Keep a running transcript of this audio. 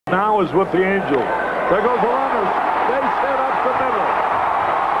Now is with the Angels. There goes the runners. They set up the middle.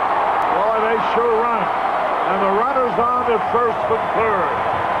 Boy, they sure run. And the runners on at first and third.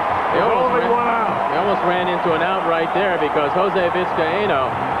 Only one out. They almost ran into an out right there because Jose Vizcaino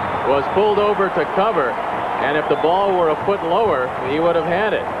was pulled over to cover. And if the ball were a foot lower, he would have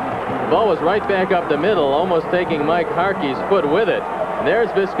had it. The ball was right back up the middle, almost taking Mike Harkey's foot with it. And there's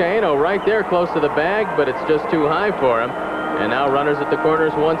Vizcaino right there close to the bag, but it's just too high for him. And now runners at the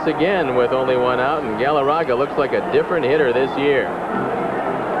corners once again with only one out, and Galarraga looks like a different hitter this year.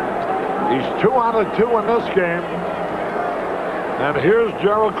 He's 2 out of 2 in this game. And here's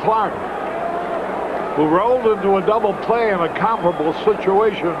Gerald Clark, who rolled into a double play in a comparable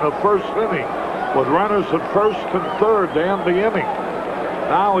situation in the first inning with runners at first and third to end the inning.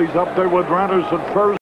 Now he's up there with runners at first.